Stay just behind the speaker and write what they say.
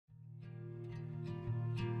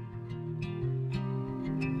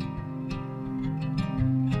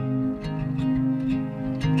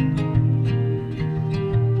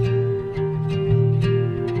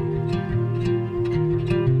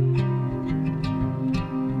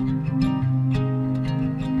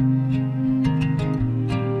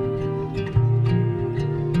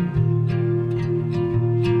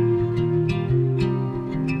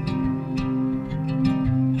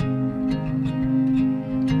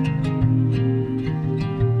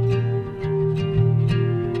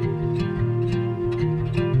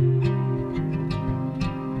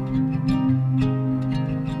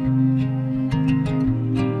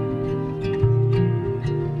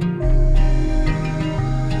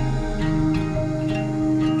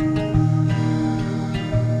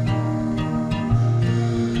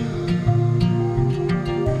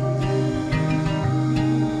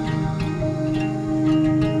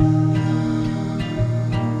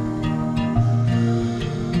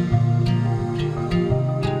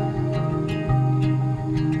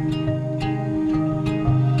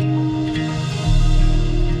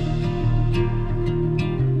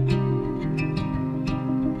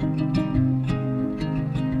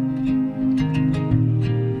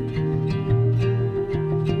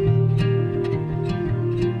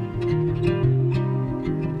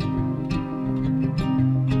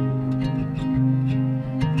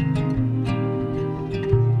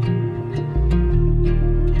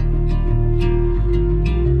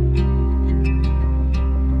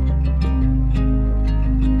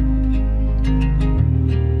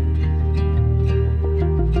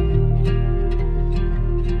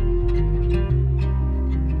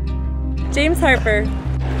James Harper,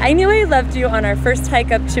 I knew I loved you on our first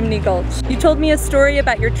hike up Chimney Gulch. You told me a story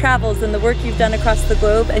about your travels and the work you've done across the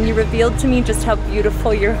globe, and you revealed to me just how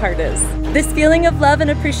beautiful your heart is. This feeling of love and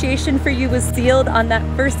appreciation for you was sealed on that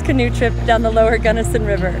first canoe trip down the lower Gunnison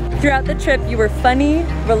River. Throughout the trip, you were funny,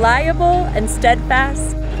 reliable, and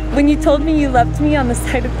steadfast. When you told me you loved me on the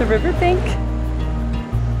side of the riverbank,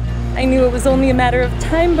 I knew it was only a matter of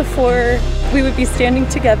time before we would be standing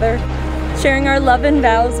together, sharing our love and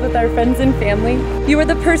vows with our friends and family. You were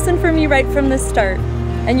the person for me right from the start,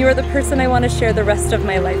 and you are the person I want to share the rest of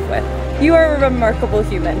my life with. You are a remarkable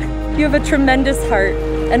human. You have a tremendous heart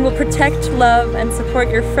and will protect, love, and support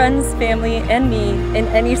your friends, family, and me in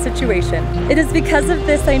any situation. It is because of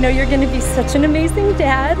this I know you're going to be such an amazing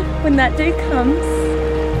dad when that day comes.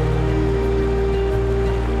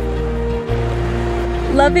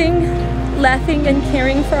 Loving, laughing, and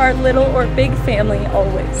caring for our little or big family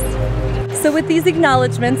always. So with these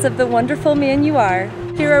acknowledgments of the wonderful man you are,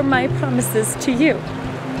 here are my promises to you,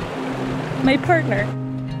 my partner.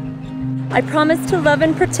 I promise to love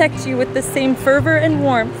and protect you with the same fervor and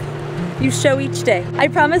warmth you show each day. I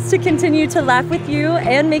promise to continue to laugh with you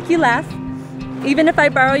and make you laugh, even if I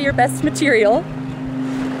borrow your best material.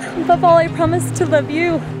 Above all, I promise to love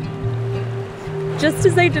you, just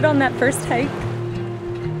as I did on that first hike,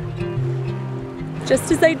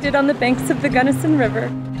 just as I did on the banks of the Gunnison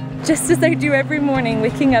River, just as I do every morning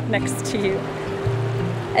waking up next to you,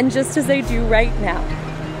 and just as I do right now.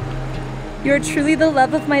 You are truly the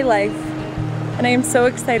love of my life, and I am so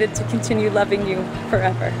excited to continue loving you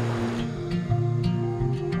forever.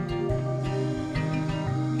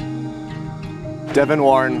 Devon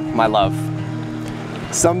Warren, my love.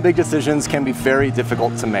 Some big decisions can be very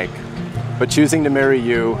difficult to make, but choosing to marry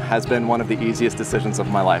you has been one of the easiest decisions of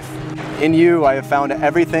my life. In you, I have found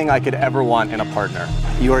everything I could ever want in a partner.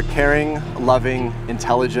 You are caring, loving,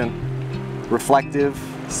 intelligent, reflective,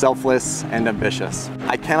 selfless, and ambitious.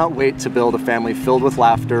 I cannot wait to build a family filled with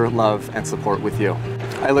laughter, love, and support with you.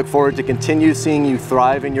 I look forward to continue seeing you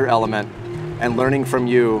thrive in your element and learning from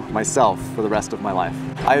you, myself, for the rest of my life.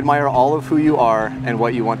 I admire all of who you are and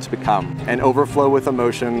what you want to become, and overflow with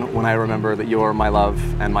emotion when I remember that you are my love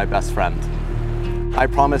and my best friend. I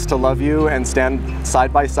promise to love you and stand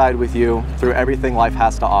side by side with you through everything life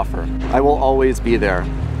has to offer. I will always be there,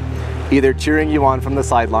 either cheering you on from the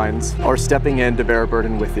sidelines or stepping in to bear a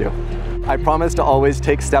burden with you. I promise to always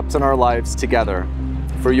take steps in our lives together,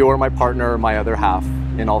 for you are my partner, my other half,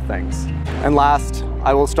 in all things. And last,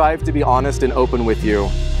 I will strive to be honest and open with you,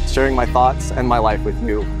 sharing my thoughts and my life with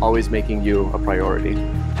you, always making you a priority.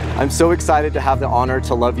 I'm so excited to have the honor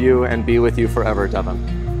to love you and be with you forever,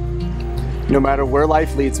 Devon. No matter where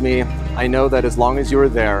life leads me, I know that as long as you are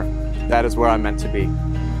there, that is where I'm meant to be.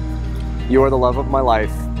 You are the love of my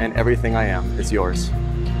life, and everything I am is yours.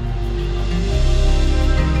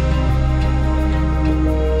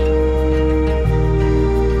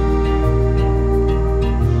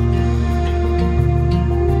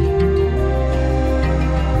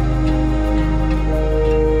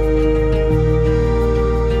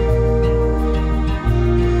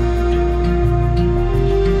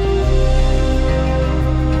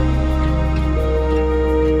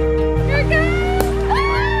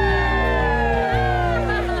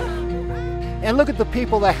 And look at the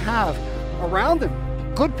people they have around them.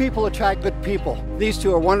 Good people attract good people. These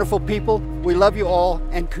two are wonderful people. We love you all,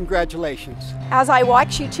 and congratulations. As I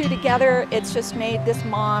watch you two together, it's just made this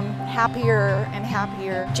mom happier and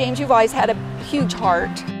happier. James, you've always had a huge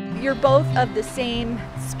heart. You're both of the same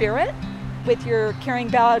spirit with your caring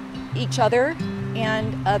about each other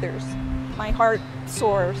and others. My heart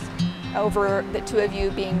soars over the two of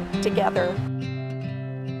you being together.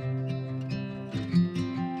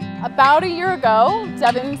 About a year ago,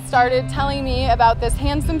 Devon started telling me about this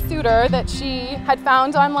handsome suitor that she had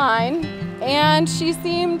found online, and she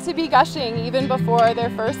seemed to be gushing even before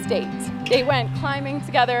their first date. They went climbing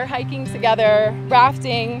together, hiking together,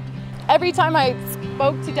 rafting. Every time I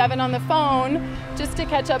spoke to Devon on the phone, just to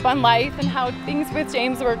catch up on life and how things with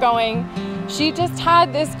James were going, she just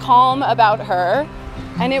had this calm about her,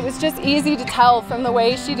 and it was just easy to tell from the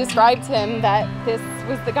way she described him that this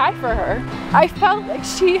was the guy for her. I felt like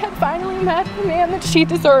she had finally met the man that she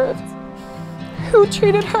deserved, who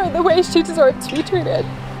treated her the way she deserved to be treated.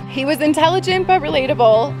 He was intelligent but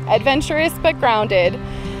relatable, adventurous but grounded,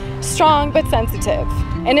 strong but sensitive.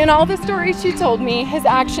 And in all the stories she told me, his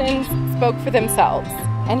actions spoke for themselves.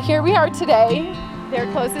 And here we are today,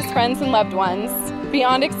 their closest friends and loved ones,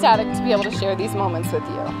 beyond ecstatic to be able to share these moments with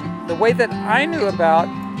you. The way that I knew about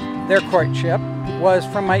their courtship was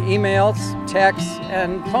from my emails, texts,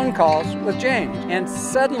 and phone calls with James. And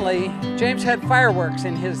suddenly, James had fireworks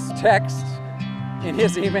in his texts, in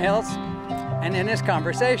his emails, and in his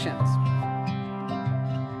conversations.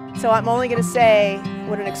 So I'm only going to say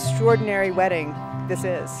what an extraordinary wedding this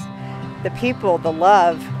is. The people, the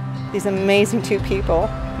love, these amazing two people,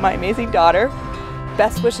 my amazing daughter.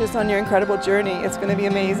 Best wishes on your incredible journey. It's going to be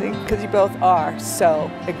amazing because you both are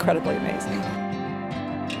so incredibly amazing.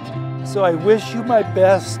 So I wish you my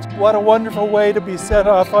best. What a wonderful way to be sent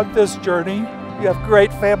off on this journey. You have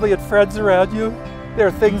great family and friends around you. There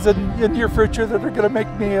are things in your future that are going to make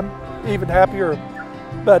me even happier.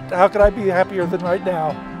 But how could I be happier than right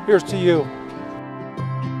now? Here's to you.